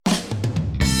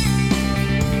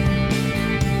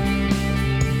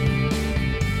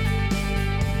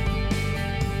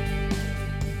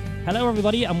Hello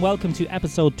everybody and welcome to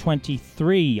episode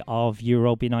 23 of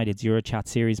Europe United's Eurochat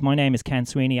series. My name is Ken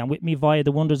Sweeney and with me via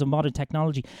the wonders of modern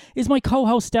technology is my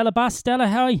co-host Stella Bass. Stella,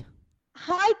 hi.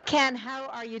 Hi Ken, how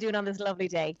are you doing on this lovely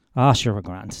day? Sure, we're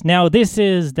grand. Now this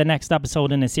is the next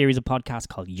episode in a series of podcasts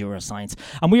called EuroScience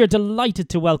and we are delighted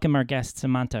to welcome our guest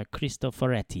Samantha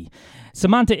Cristoforetti.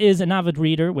 Samantha is an avid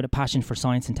reader with a passion for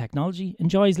science and technology,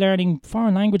 enjoys learning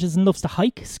foreign languages and loves to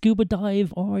hike, scuba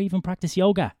dive or even practice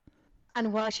yoga.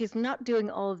 And while she's not doing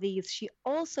all of these, she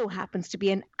also happens to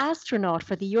be an astronaut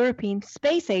for the European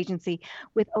Space Agency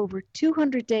with over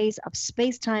 200 days of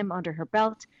space time under her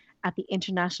belt at the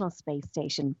International Space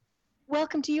Station.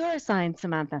 Welcome to EuroScience,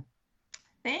 Samantha.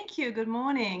 Thank you. Good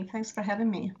morning. Thanks for having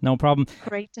me. No problem.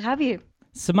 Great to have you.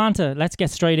 Samantha, let's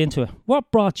get straight into it. What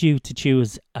brought you to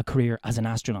choose a career as an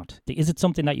astronaut? Is it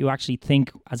something that you actually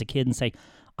think as a kid and say,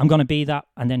 I'm going to be that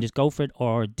and then just go for it?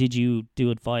 Or did you do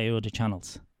it via other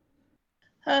channels?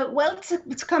 Well,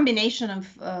 it's a combination of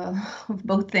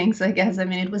both things, I guess. I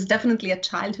mean, it was definitely a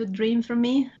childhood dream for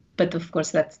me. But of course,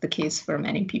 that's the case for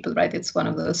many people, right? It's one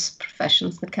of those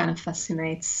professions that kind of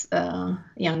fascinates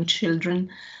young children.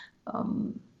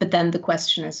 But then the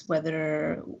question is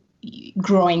whether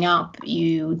growing up,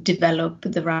 you develop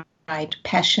the right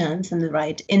passions and the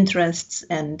right interests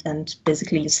and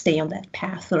basically you stay on that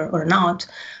path or not.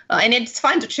 And it's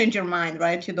fine to change your mind,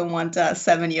 right? You don't want a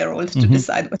 7-year-old to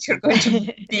decide what you're going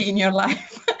to be in your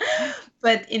life.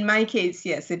 But in my case,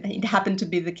 yes, it happened to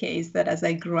be the case that as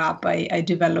I grew up, I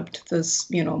developed those,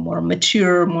 more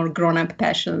mature, more grown-up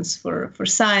passions for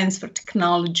science, for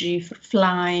technology, for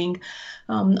flying,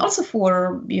 also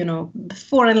for,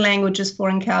 foreign languages,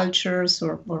 foreign cultures,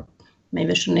 or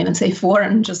maybe I shouldn't even say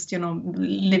foreign, just,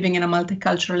 living in a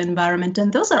multicultural environment.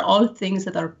 And those are all things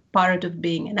that are part of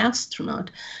being an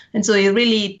astronaut. And so it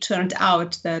really turned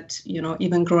out that,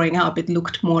 even growing up, it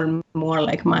looked more and more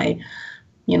like my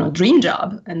dream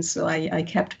job. And so I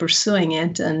kept pursuing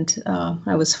it. And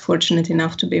I was fortunate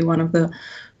enough to be one of the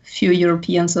few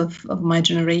Europeans of my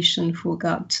generation who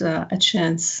got a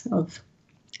chance of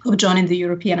joining the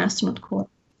European Astronaut Corps.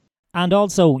 And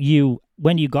also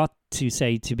when you got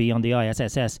to be on the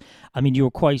ISS, I mean, you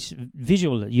were quite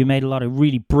visual. You made a lot of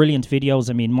really brilliant videos.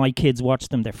 I mean, my kids watch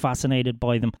them. They're fascinated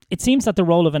by them. It seems that the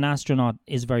role of an astronaut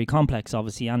is very complex,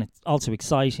 obviously, and it's also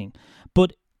exciting.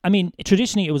 But I mean,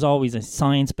 traditionally it was always a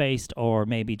science-based or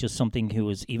maybe just something who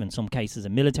was even in some cases a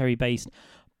military-based.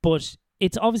 But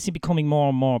it's obviously becoming more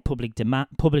and more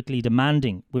publicly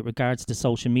demanding with regards to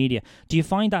social media. Do you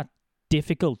find that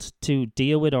difficult to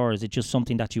deal with, or is it just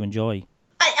something that you enjoy?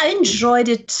 I enjoyed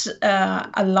it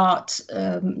a lot,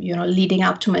 leading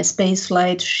up to my space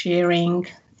flight, sharing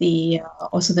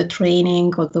also the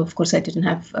training, although of course I didn't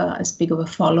have as big of a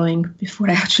following before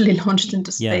I actually launched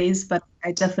into space, but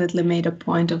I definitely made a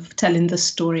point of telling the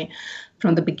story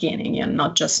from the beginning, and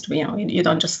not just, you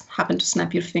don't just happen to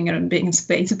snap your finger and be in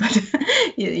space, but,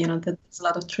 there's a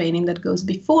lot of training that goes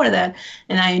before that.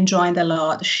 And I enjoyed a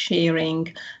lot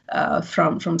sharing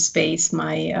from space,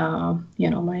 what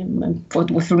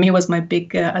for me was my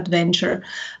big adventure.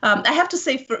 I have to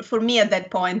say for me at that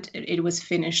point, it was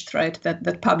finished, right?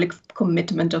 That public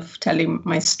commitment of telling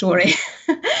my story.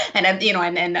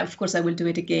 And of course I will do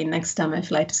it again next time I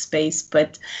fly to space.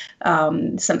 But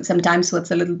sometimes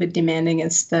what's a little bit demanding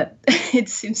is that it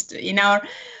seems to, in our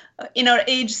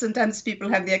age, sometimes people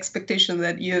have the expectation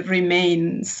that you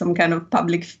remain some kind of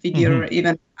public figure,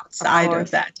 even outside of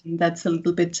that. And that's a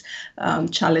little bit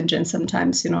challenging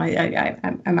sometimes.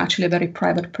 I'm actually a very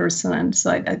private person. And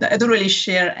so I don't really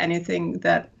share anything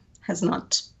that has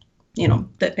not,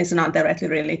 that is not directly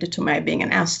related to my being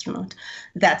an astronaut.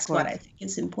 That's what I think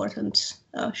is important,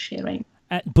 sharing.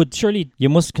 But surely you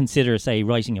must consider, say,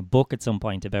 writing a book at some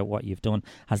point about what you've done.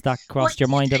 Has that crossed your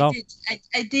mind at all?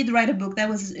 I did write a book. That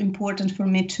was important for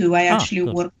me too. I actually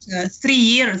worked 3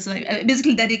 years. I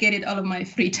basically dedicated all of my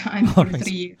free time for 3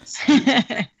 years.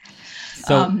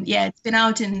 So it's been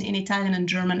out in Italian and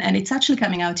German, and it's actually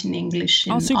coming out in English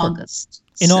in August.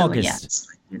 August.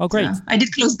 Oh, great. I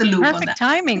did close the loop on that.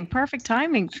 Perfect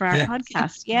timing for our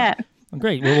podcast. Yeah.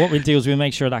 Great. Well, what we'll do is we'll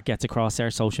make sure that gets across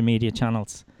our social media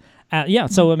channels.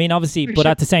 So I mean, obviously, but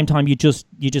at the same time, you just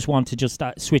want to just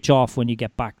switch off when you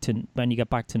get back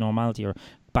to normality or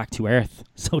back to Earth,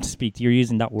 so to speak. You're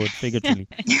using that word figuratively.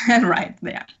 Right.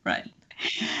 Yeah. Right.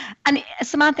 And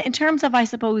Samantha, in terms of, I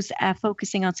suppose,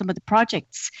 focusing on some of the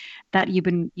projects that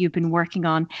you've been working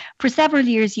on, for several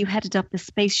years you headed up the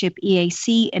Spaceship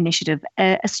EAC initiative,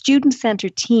 a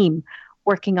student-centered team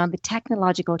working on the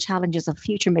technological challenges of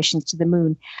future missions to the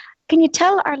moon. Can you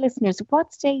tell our listeners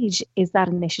what stage is that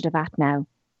initiative at now?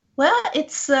 Well,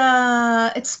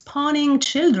 it's spawning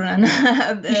children.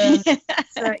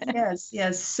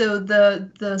 Yes. So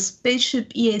the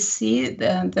spaceship EAC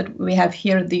that we have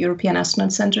here at the European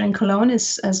Astronaut Center in Cologne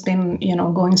has been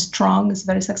going strong. It's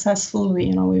very successful.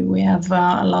 We have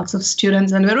lots of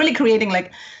students, and we're really creating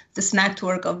like this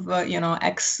network of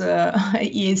ex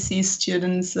EAC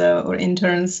students or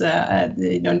interns.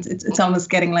 It's almost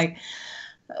getting like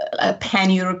a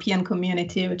pan-European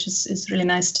community, which is really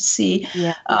nice to see.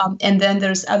 Yeah. And then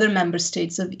there's other member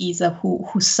states of ESA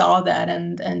who saw that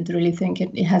and really think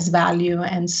it has value.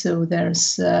 And so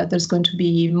there's going to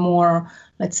be more,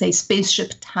 let's say,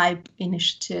 spaceship type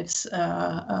initiatives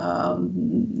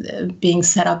being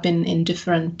set up in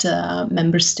different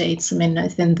member states. I mean, I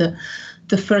think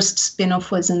the first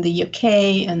spin-off was in the UK,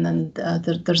 and then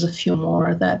there's a few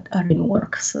more that are in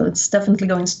work. So it's definitely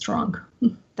going strong.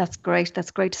 That's great.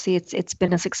 That's great to see. It's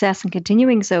been a success and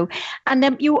continuing so.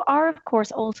 And you are, of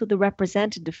course, also the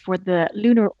representative for the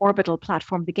Lunar Orbital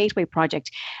Platform, the Gateway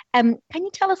project. Can you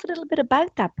tell us a little bit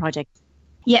about that project?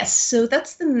 Yes, so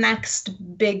that's the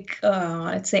next big,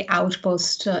 let's say,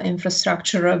 outpost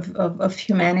infrastructure of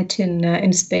humanity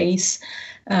in space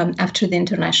after the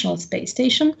International Space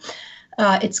Station.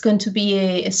 It's going to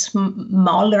be a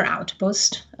smaller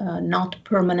outpost, not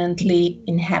permanently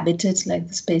inhabited like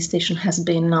the space station has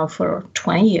been now for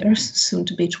 20 years, soon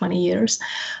to be 20 years.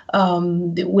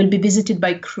 It will be visited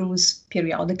by crews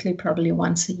periodically, probably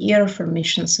once a year for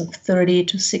missions of 30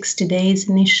 to 60 days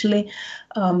initially.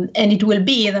 And it will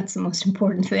be, that's the most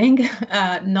important thing,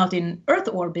 not in Earth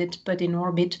orbit, but in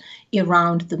orbit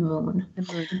around the moon.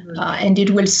 And it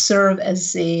will serve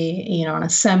as an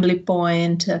assembly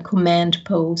point, a command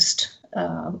post,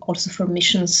 also for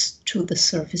missions to the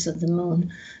surface of the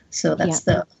moon. So that's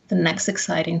the next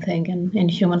exciting thing in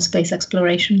human space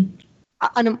exploration.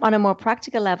 On a more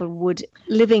practical level, would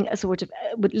living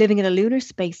in a lunar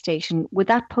space station, would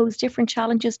that pose different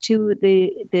challenges to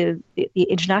the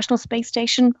International Space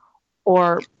Station,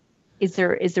 or is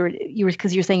there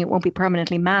because you're saying it won't be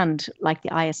permanently manned like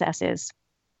the ISS is?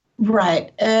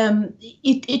 Right.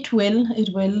 It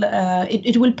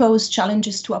will pose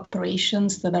challenges to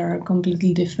operations that are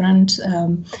completely different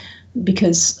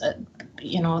because.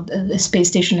 The space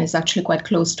station is actually quite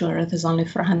close to Earth. It's only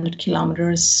 400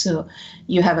 kilometers. So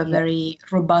you have a very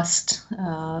robust,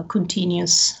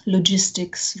 continuous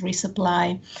logistics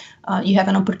resupply. You have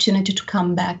an opportunity to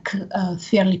come back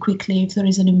fairly quickly if there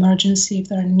is an emergency, if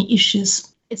there are any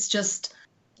issues. It's just,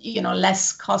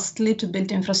 less costly to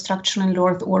build infrastructure in low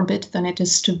Earth orbit than it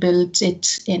is to build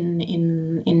it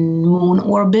in moon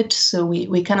orbit. So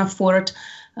we can afford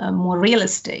more real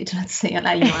estate, let's say, and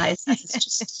ISS is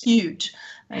just huge.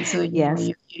 And so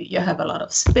you have a lot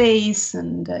of space,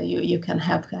 and you can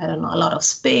have a lot of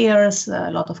spares, a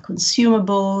lot of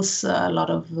consumables, a lot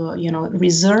of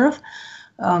reserve.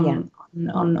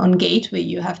 On Gateway,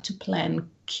 you have to plan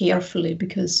carefully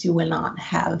because you will not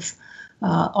have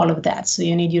all of that. So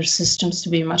you need your systems to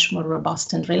be much more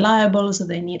robust and reliable. So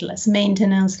they need less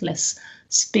maintenance, less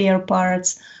spare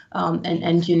parts,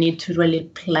 and you need to really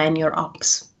plan your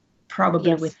ops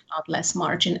probably with a lot less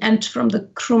margin. And from the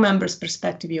crew members'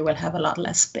 perspective, you will have a lot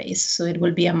less space. So it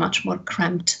will be a much more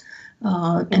cramped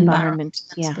environment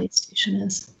than the space station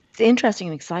is. It's interesting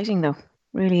and exciting, though.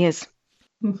 Really is.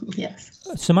 Yes.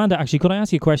 Samantha, actually, could I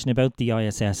ask you a question about the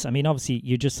ISS? I mean, obviously,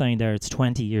 you're just saying there it's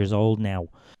 20 years old now.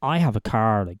 I have a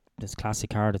car, like this classic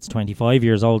car that's 25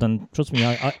 years old, and trust me,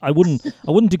 I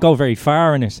wouldn't go very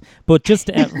far in it. But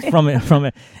just from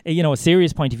a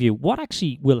serious point of view, what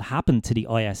actually will happen to the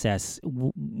ISS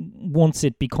once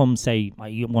it becomes, say, I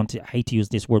hate to use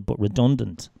this word, but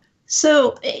redundant?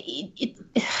 So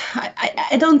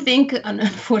I don't think,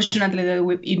 unfortunately,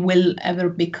 that it will ever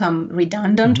become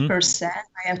redundant per se.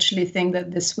 I actually think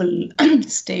that this will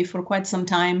stay for quite some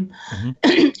time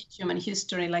in human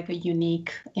history, like a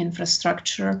unique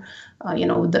infrastructure.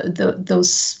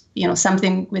 Those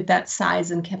something with that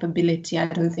size and capability, I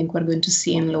don't think we're going to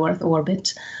see in low Earth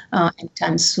orbit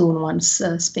anytime soon once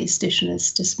space station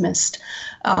is dismissed.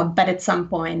 But at some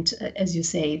point, as you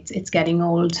say, it's getting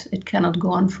old. It cannot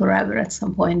go on forever. At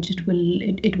some point, it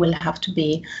will have to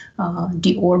be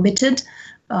deorbited.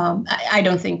 I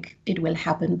don't think it will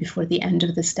happen before the end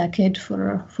of this decade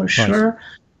for sure.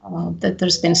 That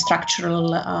there's been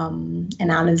structural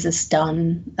analysis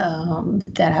done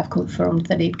that have confirmed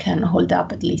that it can hold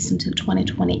up at least until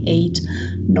 2028,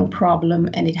 no problem.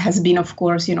 And it has been, of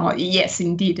course, yes,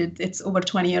 indeed, it's over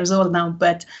 20 years old now,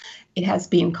 but it has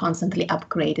been constantly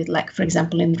upgraded. Like, for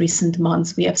example, in recent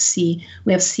months, we have seen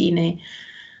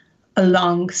a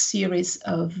long series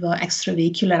of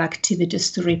extravehicular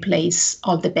activities to replace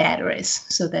all the batteries,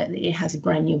 so that it has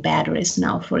brand new batteries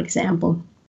now, for example.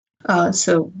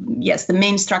 So yes, the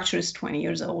main structure is 20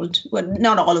 years old. Well,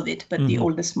 not all of it, but the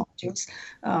oldest modules.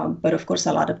 But of course,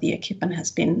 a lot of the equipment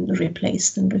has been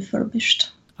replaced and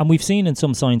refurbished. And we've seen in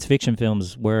some science fiction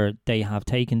films where they have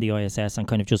taken the ISS and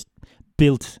kind of just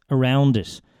built around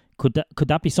it. Could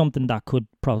that be something that could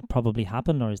probably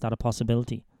happen, or is that a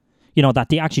possibility? You know, that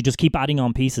they actually just keep adding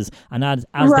on pieces, and as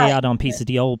they add on pieces,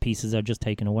 the old pieces are just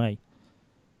taken away.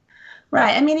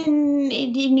 Right. I mean,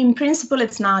 in principle,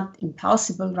 it's not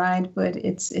impossible, right? But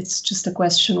it's just a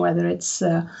question whether it's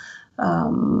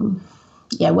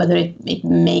whether it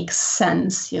makes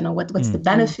sense. You know, what's the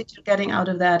benefit you're getting out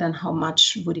of that, and how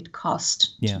much would it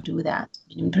cost to do that?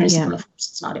 I mean, in principle, of course,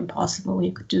 it's not impossible.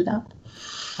 You could do that.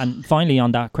 And finally,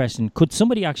 on that question, could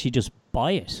somebody actually just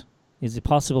buy it? Is it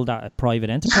possible that a private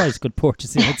enterprise could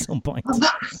purchase it at some point?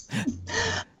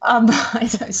 I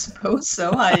suppose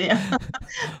so.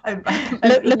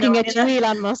 Looking at you,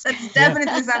 Elon Musk. That's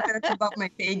definitely something that's above my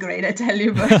pay grade, I tell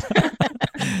you. But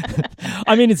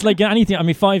I mean, it's like anything. I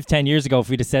mean, 5-10 years ago, if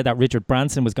we'd have said that Richard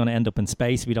Branson was going to end up in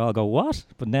space, we'd all go, what?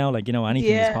 But now, like, you know,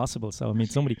 anything is possible. So, I mean,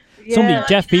 somebody,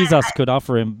 Jeff Bezos could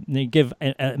offer him, give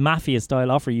a mafia-style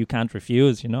offer you can't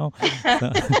refuse, you know?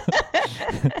 So.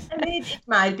 I mean, it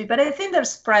might be, but I think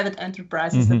there's private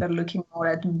enterprises that are looking more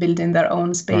at building their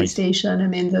own space station. I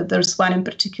mean, there's one in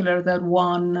particular that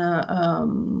won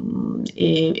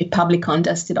a public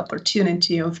contested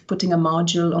opportunity of putting a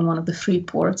module on one of the free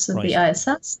ports of the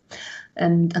ISS.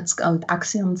 And that's called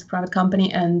Axiom, it's a private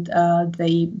company. And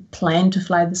they plan to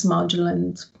fly this module,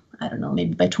 and I don't know,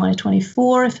 maybe by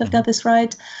 2024, if I've got this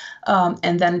right.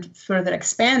 And then further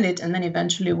expand it. And then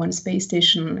eventually when space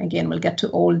station, again, will get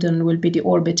too old and will be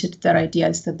deorbited, their idea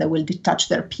is that they will detach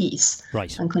their piece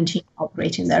and continue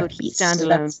operating their piece.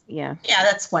 Standalone, so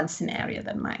that's one scenario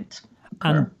that might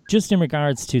occur. And just in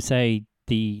regards to, say,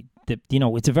 the you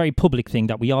know, it's a very public thing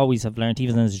that we always have learned,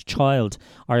 even as a child.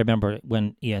 I remember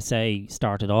when ESA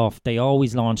started off, they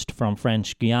always launched from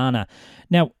French Guiana.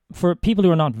 Now, for people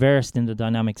who are not versed in the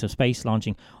dynamics of space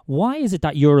launching, why is it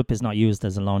that Europe is not used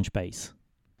as a launch base?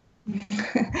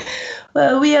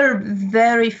 Well, we are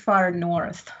very far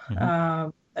north.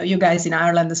 You guys in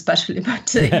Ireland especially,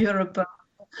 but Europe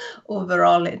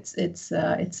overall, it's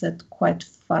at quite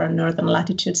far northern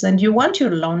latitudes. And you want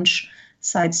your launch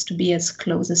sites to be as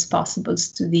close as possible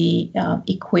to the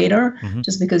equator,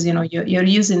 just because, you know, you're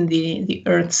using the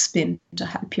Earth's spin to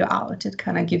help you out. It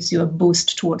kind of gives you a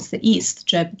boost towards the east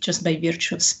just by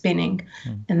virtue of spinning.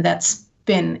 And that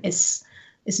spin is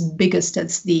biggest at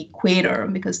the equator,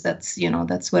 because that's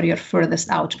where you're furthest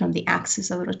out from the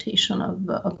axis of rotation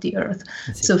of the Earth.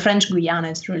 So French Guiana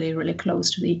is really, really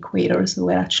close to the equator. So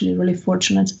we're actually really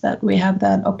fortunate that we have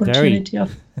that opportunity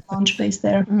of launch base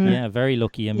there. Yeah, very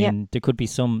lucky. I mean, there could be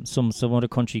some other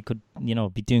country could, you know,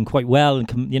 be doing quite well,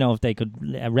 and you know, if they could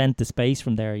rent the space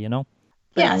from there, you know.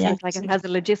 But it seems like it has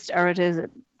it is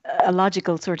a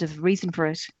logical sort of reason for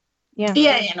it. Yeah,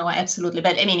 you know, absolutely.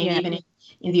 But I mean, even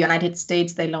in the United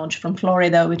States, they launch from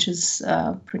Florida, which is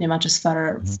pretty much as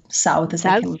far south as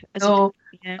they can go.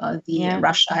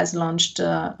 Russia has launched,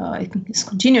 is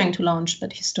continuing to launch,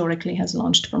 but historically has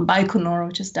launched from Baikonur,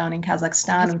 which is down in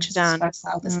Kazakhstan, which is as far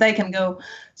south as they can go.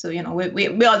 So, you know,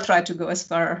 we all try to go as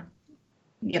far,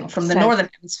 you know, from the northern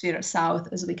hemisphere south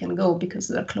as we can go, because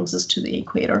they're closest to the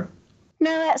equator.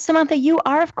 Now, Samantha, you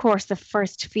are, of course, the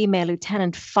first female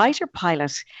lieutenant fighter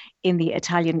pilot in the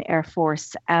Italian Air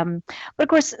Force. But, of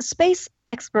course, space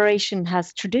exploration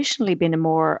has traditionally been a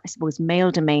more, I suppose,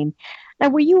 male domain. Now,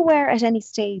 were you aware at any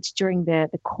stage during the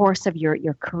course of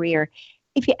your career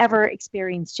if you ever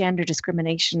experienced gender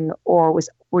discrimination, or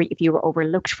if you were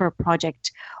overlooked for a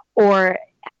project, or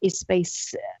is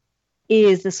space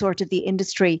the sort of the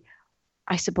industry,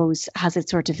 I suppose, has it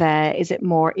sort of, is it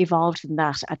more evolved than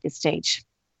that at this stage?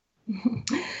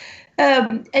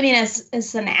 I mean,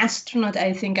 as an astronaut,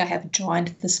 I think I have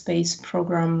joined the space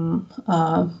program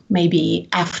maybe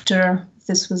after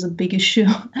this was a big issue.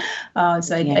 I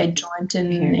joined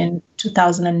in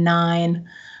 2009.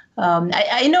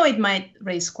 I know it might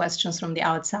raise questions from the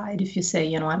outside if you say,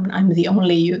 you know, I'm the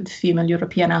only female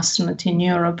European astronaut in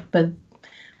Europe, but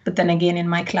then again, in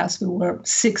my class, we were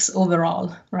 6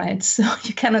 overall, right? So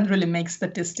you cannot really make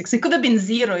statistics. It could have been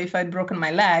 0 if I'd broken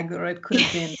my leg, or it could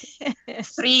have been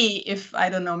 3 if, I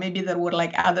don't know, maybe there were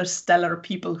like other stellar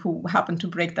people who happened to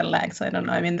break their legs. I don't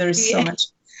know. I mean, there's so much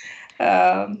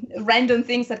random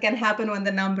things that can happen when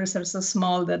the numbers are so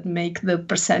small that make the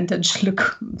percentage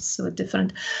look so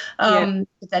different.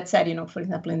 That said, for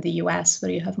example, in the US,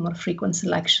 where you have more frequent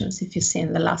selections, if you see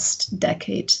in the last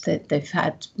decade that they've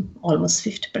had almost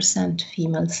 50%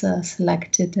 females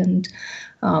selected. And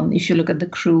if you look at the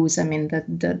crews, I mean,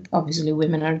 that obviously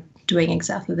women are doing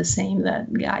exactly the same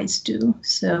that guys do.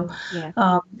 So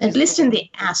at least in the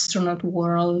astronaut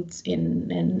world,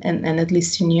 and at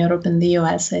least in Europe and the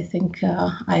US, I think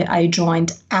I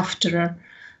joined after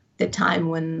the time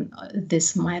when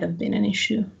this might have been an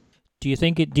issue. Do you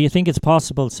think it's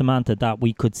possible, Samantha, that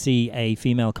we could see a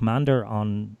female commander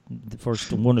on the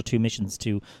first one or two missions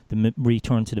to the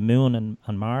return to the moon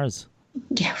and Mars?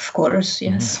 Yeah, of course,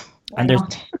 yes. Mm-hmm.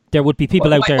 And there would be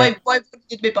people out there. Why wouldn't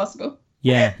it be possible?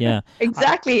 Yeah.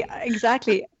 Exactly.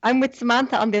 I'm with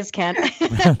Samantha on this, Ken.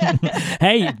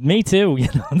 Hey, me too.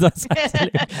 That's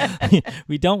absolutely,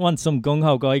 we don't want some gung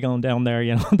ho guy going down there.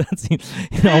 That's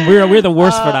we're the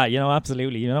worst for that.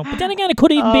 Absolutely. But then again, it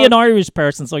could even be an Irish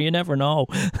person, so you never know.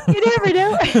 You never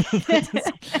know.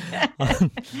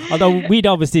 Although we'd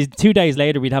obviously 2 days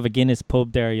later we'd have a Guinness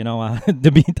pub there.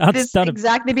 That'd be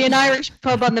an Irish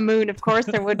pub on the moon. Of course,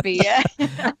 there would be. Yeah.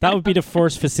 That would be the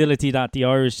first facility that the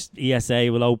Irish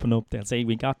ESA will open up. They'll say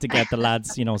we got to get the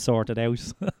lads, sorted out.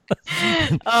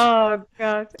 Oh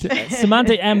God,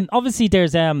 Samantha. Obviously,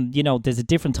 there's there's a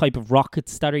different type of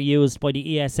rockets that are used by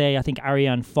the ESA. I think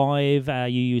Ariane 5.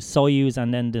 You use Soyuz,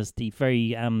 and then there's the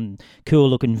very cool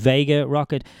looking Vega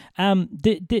rocket.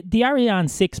 The Ariane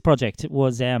 6 project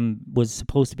was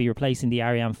supposed to be replacing the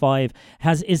Ariane 5.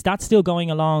 Is that still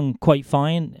going along quite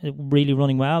fine? Really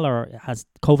running well, or has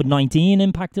COVID-19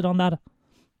 impacted on that?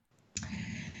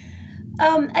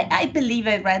 I believe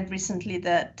I read recently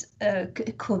that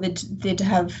COVID did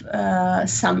have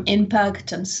some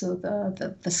impact, and so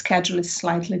the schedule is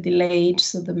slightly delayed.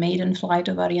 So the maiden flight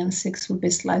of Ariane 6 will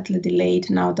be slightly delayed.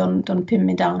 Now, don't pin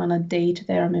me down on a date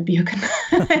there. Maybe you can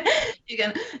you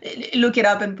can look it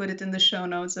up and put it in the show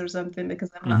notes or something,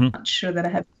 because I'm not sure that I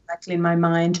have it exactly in my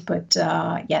mind. But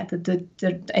I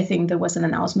think there was an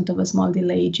announcement of a small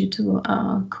delay due to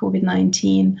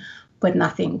COVID-19. But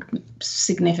nothing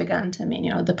significant. I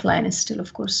mean, the plan is still,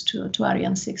 of course, to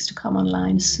Ariane 6 to come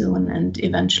online soon, and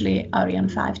eventually Ariane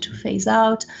 5 to phase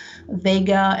out.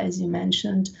 Vega, as you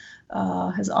mentioned,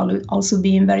 has also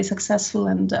been very successful,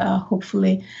 and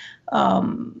hopefully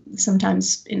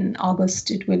sometimes in August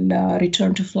it will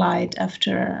return to flight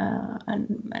after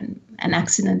an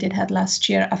accident it had last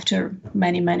year, after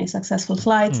many successful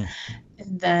flights.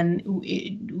 Then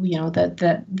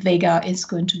that Vega is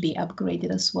going to be upgraded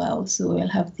as well. So we'll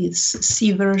have this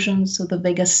C version, so the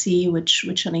Vega C,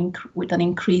 with an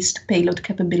increased payload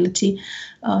capability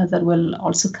that will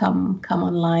also come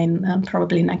online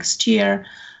probably next year.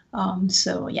 It's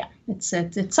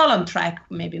all on track,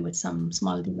 maybe with some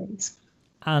small delays.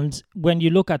 And when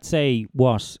you look at, say,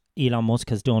 what Elon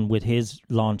Musk has done with his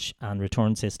launch and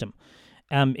return system,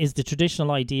 is the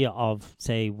traditional idea of,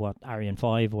 say, what Ariane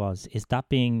 5 was, is that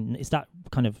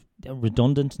kind of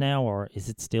redundant now, or is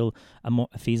it still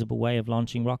a feasible way of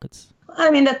launching rockets?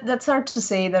 I mean, that's hard to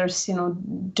say. There's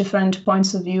different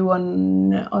points of view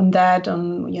on that,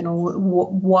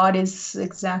 what is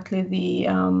exactly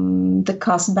the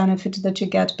cost benefit that you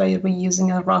get by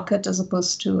reusing a rocket as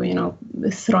opposed to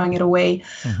throwing it away.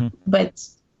 But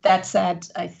that said,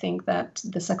 I think that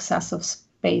the success of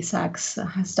SpaceX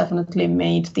has definitely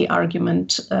made the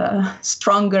argument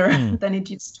stronger than it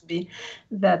used to be.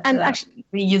 That actually,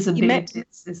 reusability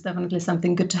is definitely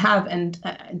something good to have, and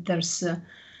there's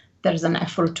an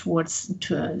effort towards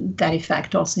that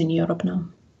effect also in Europe now.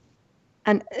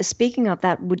 And speaking of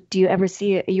that, do you ever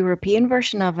see a European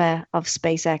version of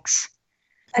SpaceX?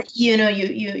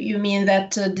 You mean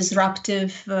that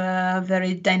disruptive,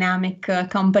 very dynamic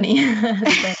company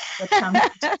that comes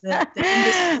to the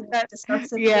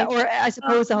industry? Yeah, or I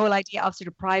suppose the whole idea of sort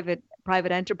of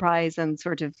private enterprise, and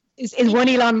sort of is one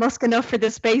Elon Musk enough for the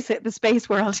space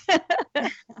world?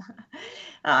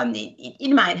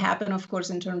 It might happen, of course,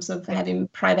 in terms of having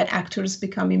private actors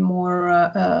becoming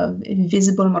more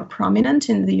visible, more prominent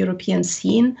in the European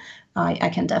scene. I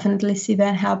can definitely see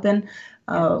that happen.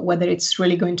 Whether it's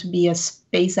really going to be a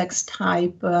SpaceX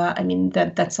type,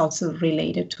 that's also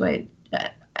related to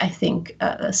I think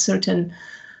a certain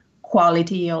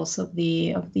quality also of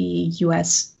the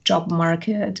US job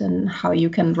market, and how you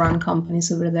can run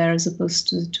companies over there as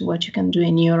opposed to what you can do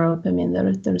in Europe. I mean,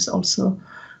 there's also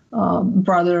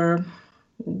broader,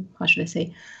 how should I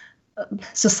say,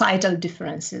 societal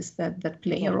differences that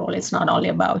play a role. It's not only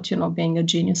about being a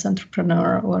genius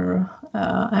entrepreneur or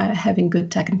having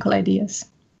good technical ideas.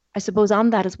 I suppose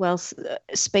on that as well,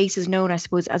 space is known, I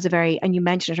suppose, as a very, and you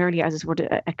mentioned it earlier, as a sort of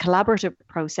a collaborative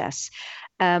process.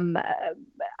 And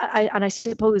I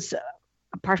suppose,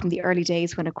 apart from the early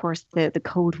days when, of course, the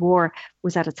Cold War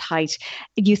was at its height,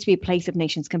 it used to be a place of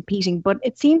nations competing. But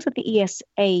it seems that the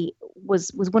ESA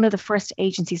was one of the first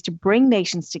agencies to bring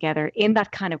nations together in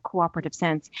that kind of cooperative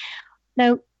sense.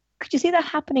 Now, could you see that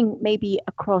happening maybe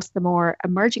across the more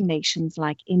emerging nations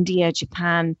like India,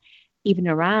 Japan, even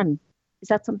Iran? Is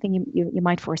that something you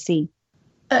might foresee?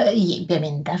 I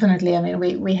mean, definitely. I mean,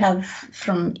 we have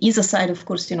from ESA side, of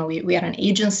course, we are an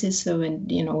agency. So,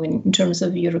 in terms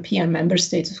of European member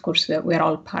states, of course, we're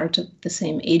all part of the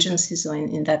same agency. So,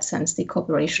 in that sense, the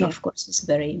cooperation, of course, is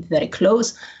very, very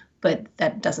close. But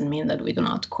that doesn't mean that we do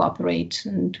not cooperate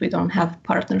and we don't have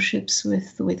partnerships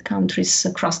with countries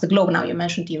across the globe. Now, you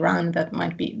mentioned Iran. That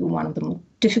might be one of the more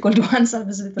difficult ones,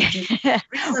 obviously, for different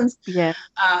reasons. Yeah.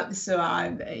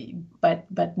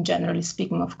 But generally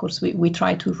speaking, of course, we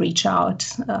try to reach out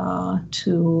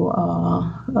to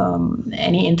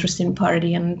any interested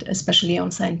party, and especially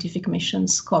on scientific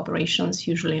missions. Cooperations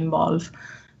usually involve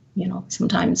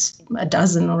sometimes a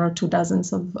dozen or 2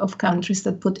 dozens of countries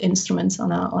that put instruments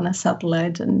on a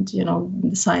satellite, and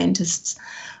the scientists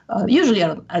usually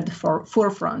are at the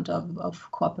forefront of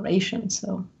cooperation.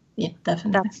 So yeah,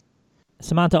 definitely.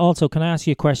 Samantha, also, can I ask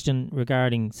you a question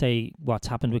regarding, say, what's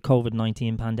happened with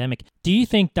COVID-19 pandemic? Do you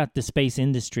think that the space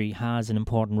industry has an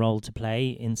important role to play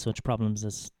in such problems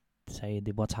as, say,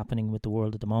 what's happening with the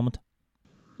world at the moment?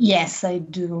 Yes, I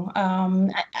do.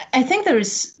 I think there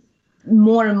is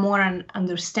more and more an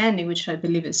understanding, which I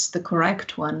believe is the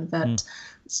correct one, that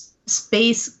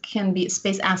space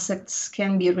assets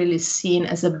can be really seen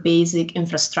as a basic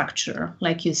infrastructure,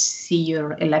 like you see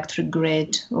your electric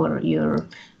grid or your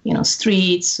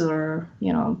streets or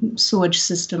sewage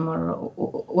system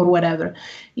or whatever.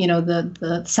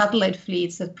 The satellite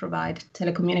fleets that provide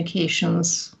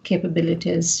telecommunications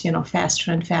capabilities,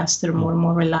 faster and faster, more and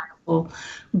more reliable,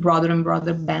 broader and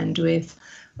broader bandwidth.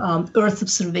 Earth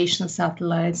observation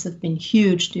satellites have been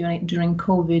huge during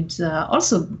COVID.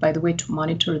 Also, by the way, to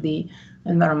monitor the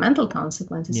environmental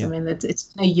consequences. Yeah. I mean,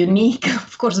 it's a unique.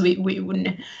 Of course, we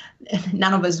wouldn't.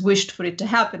 None of us wished for it to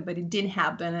happen, but it did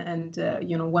happen. And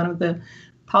one of the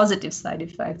positive side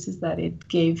effects is that it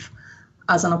gave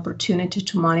us an opportunity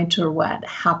to monitor what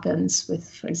happens with,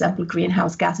 for example,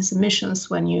 greenhouse gases emissions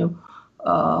when you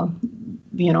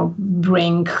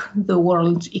bring the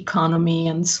world economy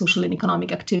and social and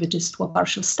economic activities to a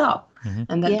partial stop. Mm-hmm.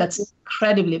 And that's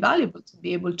incredibly valuable to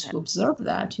be able to observe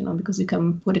that, because you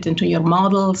can put it into your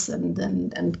models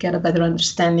and get a better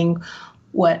understanding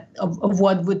of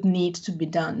what would need to be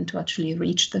done to actually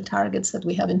reach the targets that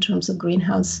we have in terms of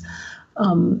greenhouse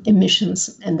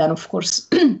emissions. And then, of course,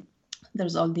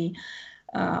 there's all the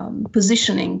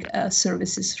positioning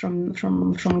services from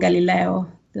Galileo,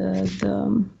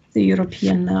 the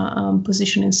European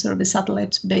positioning service,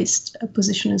 satellite-based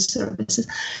positioning services.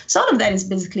 So all of that is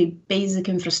basically basic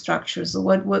infrastructure. So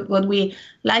what we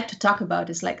like to talk about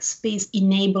is like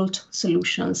space-enabled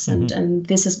solutions, mm-hmm. and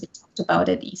this has been talked about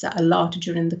at ESA a lot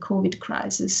during the COVID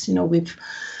crisis. We've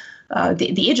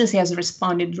the agency has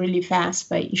responded really fast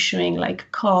by issuing like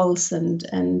calls and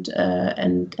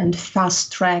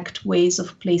fast-tracked ways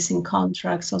of placing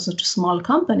contracts also to small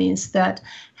companies that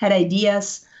had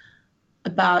ideas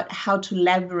about how to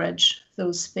leverage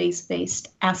those space-based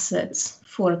assets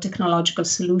for technological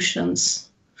solutions,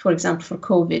 for example, for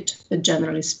COVID, but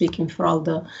generally speaking, for all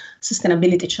the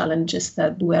sustainability challenges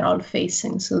that we're all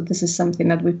facing. So this is something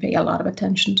that we pay a lot of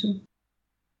attention to.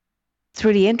 It's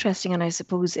really interesting, and I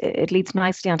suppose it leads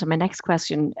nicely onto my next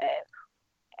question.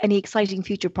 Any exciting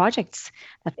future projects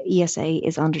that the ESA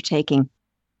is undertaking?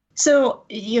 So,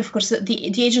 of course,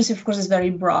 the agency, of course, is very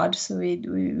broad. So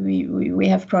we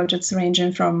have projects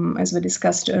ranging from, as we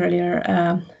discussed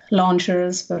earlier,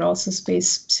 launchers, but also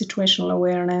space situational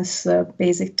awareness,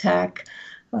 basic tech,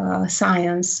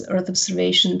 science, Earth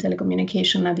observation,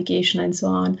 telecommunication, navigation, and so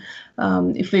on.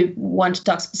 If we want to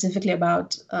talk specifically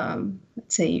about,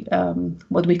 let's say,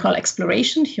 what we call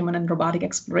exploration, human and robotic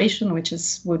exploration, which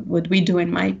is what we do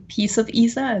in my piece of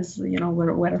ESA, as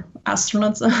where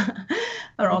astronauts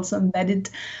are also embedded.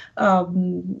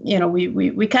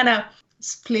 We kind of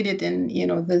split it in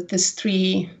these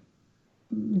 3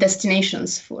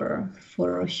 destinations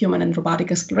for human and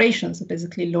robotic exploration. So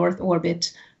basically, low Earth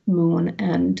orbit, Moon,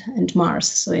 and Mars.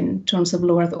 So in terms of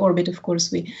low Earth orbit, of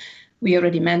course, we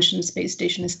already mentioned space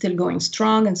station is still going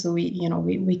strong, and so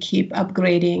we keep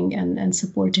upgrading and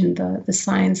supporting the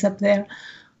science up there.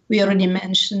 We already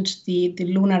mentioned the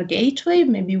Lunar Gateway.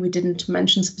 Maybe we didn't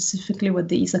mention specifically what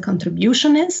the ESA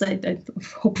contribution is.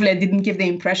 Hopefully I didn't give the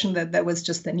impression that was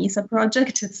just an ESA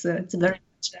project. It's a very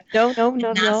no,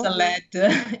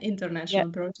 NASA-led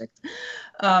international project.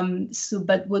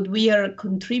 But what we are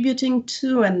contributing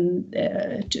to and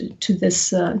to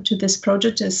this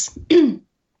project is,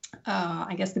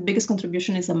 I guess the biggest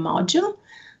contribution is a module.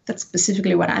 That's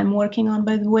specifically what I'm working on,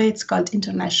 by the way. It's called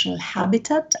International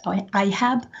Habitat,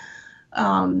 IHAB.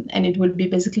 And it will be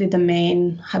basically the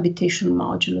main habitation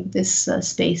module of this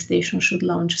space station. Should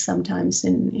launch sometimes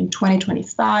in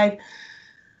 2025,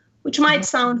 which might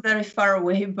sound very far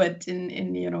away, but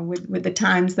with the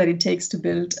times that it takes to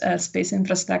build space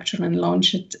infrastructure and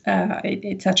launch it,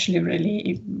 it's actually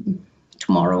really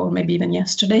tomorrow or maybe even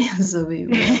yesterday. So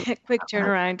quick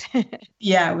turnaround.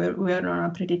 Yeah, we're on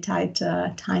a pretty tight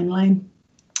timeline.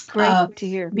 Great to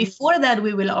hear. Before that,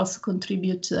 we will also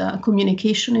contribute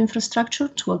communication infrastructure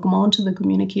to augment the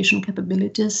communication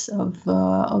capabilities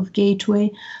of Gateway,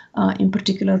 in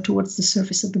particular towards the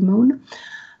surface of the moon.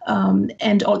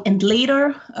 And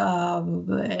later,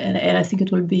 and I think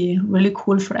it will be really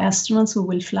cool for astronauts, we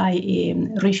will fly a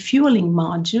refueling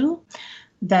module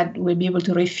that will be able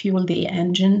to refuel the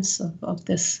engines of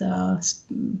this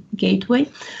gateway,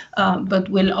 but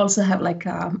we'll also have like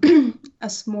a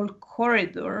small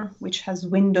corridor which has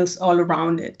windows all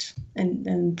around it,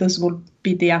 and those will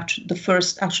be the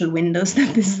first actual windows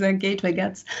that this gateway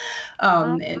gets,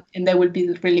 and they will be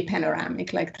really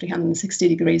panoramic, like 360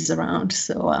 degrees around.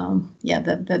 So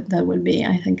that will be,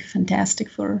 I think, fantastic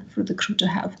for the crew to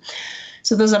have.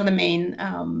 So those are the main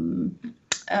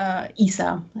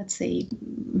ESA, let's say,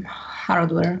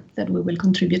 hardware that we will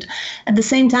contribute. At the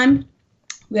same time,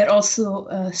 we are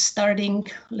also starting,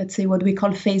 let's say, what we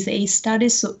call phase A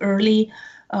studies, so early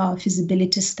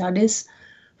feasibility studies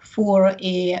for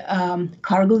a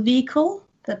cargo vehicle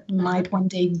that might one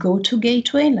day go to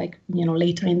Gateway, like,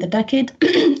 later in the decade,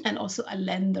 and also a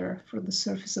lander for the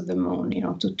surface of the moon,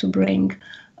 to bring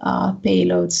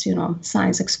payloads,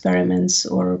 science experiments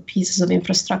or pieces of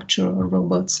infrastructure or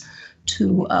robots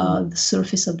to the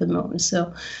surface of the moon.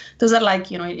 So those are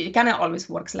like, it kind of always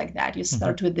works like that. You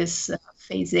start with this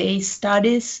phase A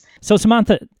studies. So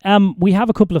Samantha, we have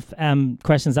a couple of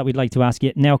questions that we'd like to ask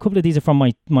you. Now, a couple of these are from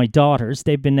my daughters.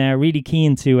 They've been really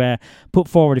keen to put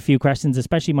forward a few questions,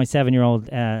 especially my 7-year-old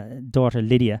daughter,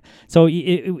 Lydia. So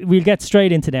we'll get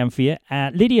straight into them for you.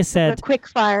 Lydia said... quick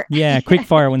fire. Yeah, quick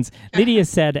fire ones. Lydia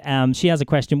said she has a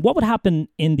question. What would happen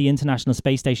in the International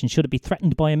Space Station should it be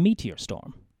threatened by a meteor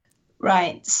storm?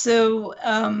 Right. So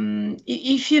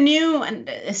if you knew, and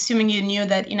assuming you knew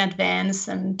that in advance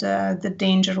and the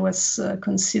danger was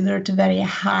considered very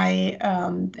high,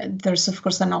 there's, of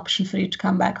course, an option for you to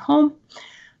come back home.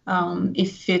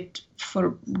 If it, for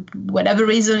whatever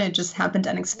reason, it just happened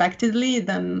unexpectedly,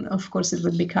 then, of course, it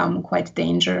would become quite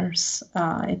dangerous.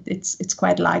 It's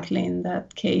quite likely in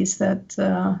that case that,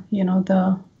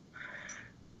 the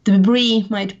debris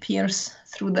might pierce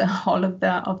through the hull of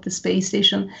the space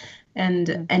station. And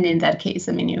in that case,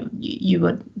 I mean, you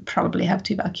would probably have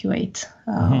to evacuate,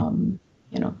 and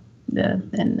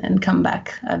come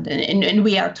back. And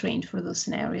we are trained for those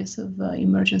scenarios of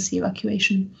emergency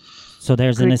evacuation. So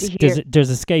there's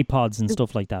escape pods and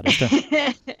stuff like that, is there?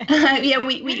 Yeah,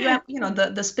 we have,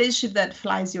 the spaceship that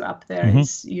flies you up there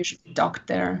is usually docked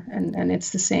there, and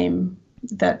it's the same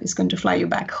that is going to fly you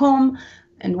back home.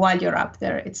 And while you're up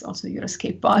there, it's also your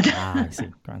escape pod. I see.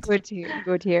 Grant. Good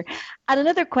to hear. And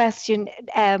another question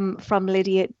from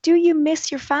Lydia: do you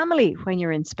miss your family when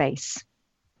you're in space?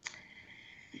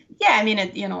 Yeah, I mean,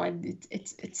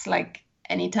 it's like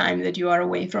any time that you are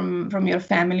away from your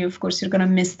family, of course, you're going to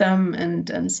miss them,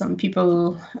 and some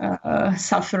people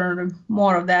suffer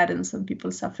more of that, and some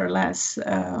people suffer less.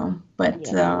 But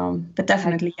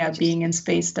definitely, being in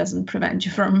space doesn't prevent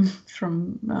you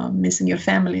from missing your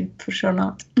family, for sure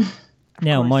not.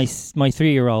 Now, my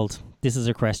 3-year-old, this is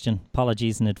her question.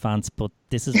 Apologies in advance, but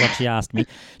this is what she asked me.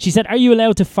 She said, "Are you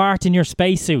allowed to fart in your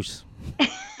spacesuit?"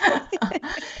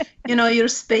 Your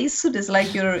spacesuit is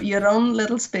like your own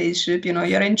little spaceship.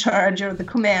 You're in charge, you're the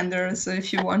commander. So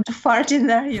if you want to fart in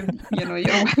there, you're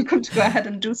welcome to go ahead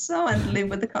and do so and live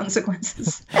with the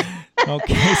consequences.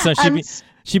 Okay, so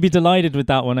she'd be delighted with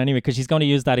that one anyway, because she's going to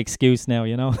use that excuse now,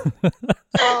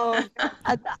 Oh,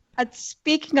 and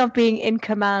speaking of being in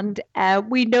command,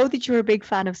 we know that you're a big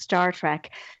fan of Star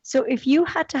Trek. So if you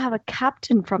had to have a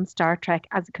captain from Star Trek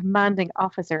as a commanding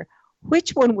officer,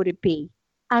 which one would it be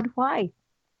and why?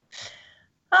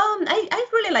 I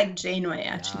really like Janeway,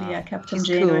 actually. Captain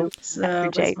Janeway.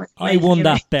 I won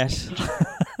that bet.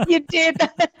 You did.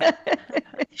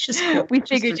 We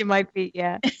figured Just you might be,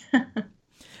 yeah.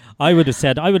 I would have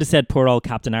said poor old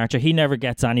Captain Archer. He never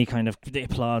gets any kind of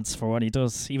applause for what he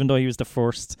does, even though he was the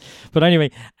first. But anyway,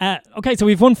 okay, so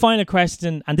we've one final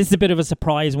question, and this is a bit of a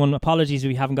surprise one. Apologies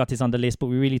we haven't got this on the list, but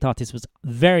we really thought this was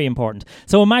very important.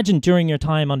 So imagine during your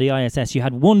time on the ISS, you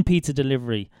had one pizza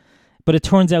delivery, but it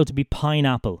turns out to be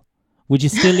pineapple. Would you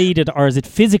still eat it, or is it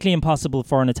physically impossible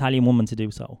for an Italian woman to do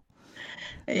so?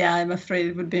 Yeah, I'm afraid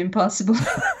it would be impossible.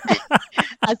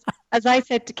 As I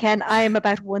said to Ken, I am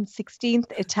about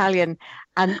 1/16th Italian,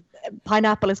 and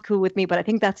pineapple is cool with me, but I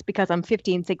think that's because I'm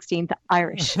 15/16th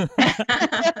Irish. There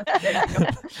you go.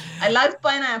 I like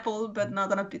pineapple, but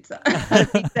not on a pizza.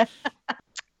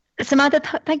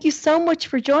 Samantha, thank you so much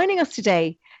for joining us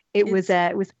today. It was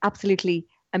absolutely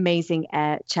amazing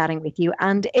chatting with you.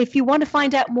 And if you want to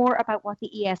find out more about what the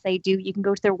ESA do, you can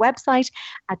go to their website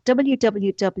at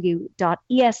www.esa.int.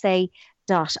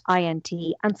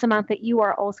 And Samantha, you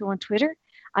are also on Twitter,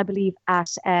 I believe, at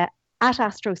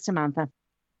Astro Samantha.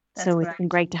 So it's been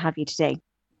great to have you today.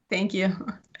 Thank you.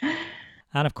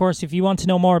 And of course, if you want to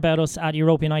know more about us at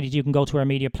Europa United, you can go to our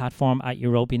media platform at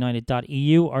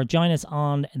europeunited.eu or join us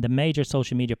on the major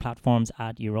social media platforms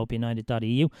at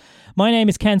europeunited.eu. My name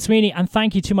is Ken Sweeney, and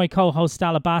thank you to my co-host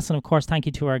Stella Bass, and of course, thank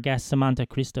you to our guest Samantha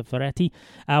Cristoforetti.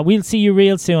 We'll see you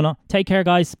real soon. Take care,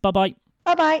 guys. Bye-bye.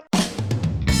 Bye-bye.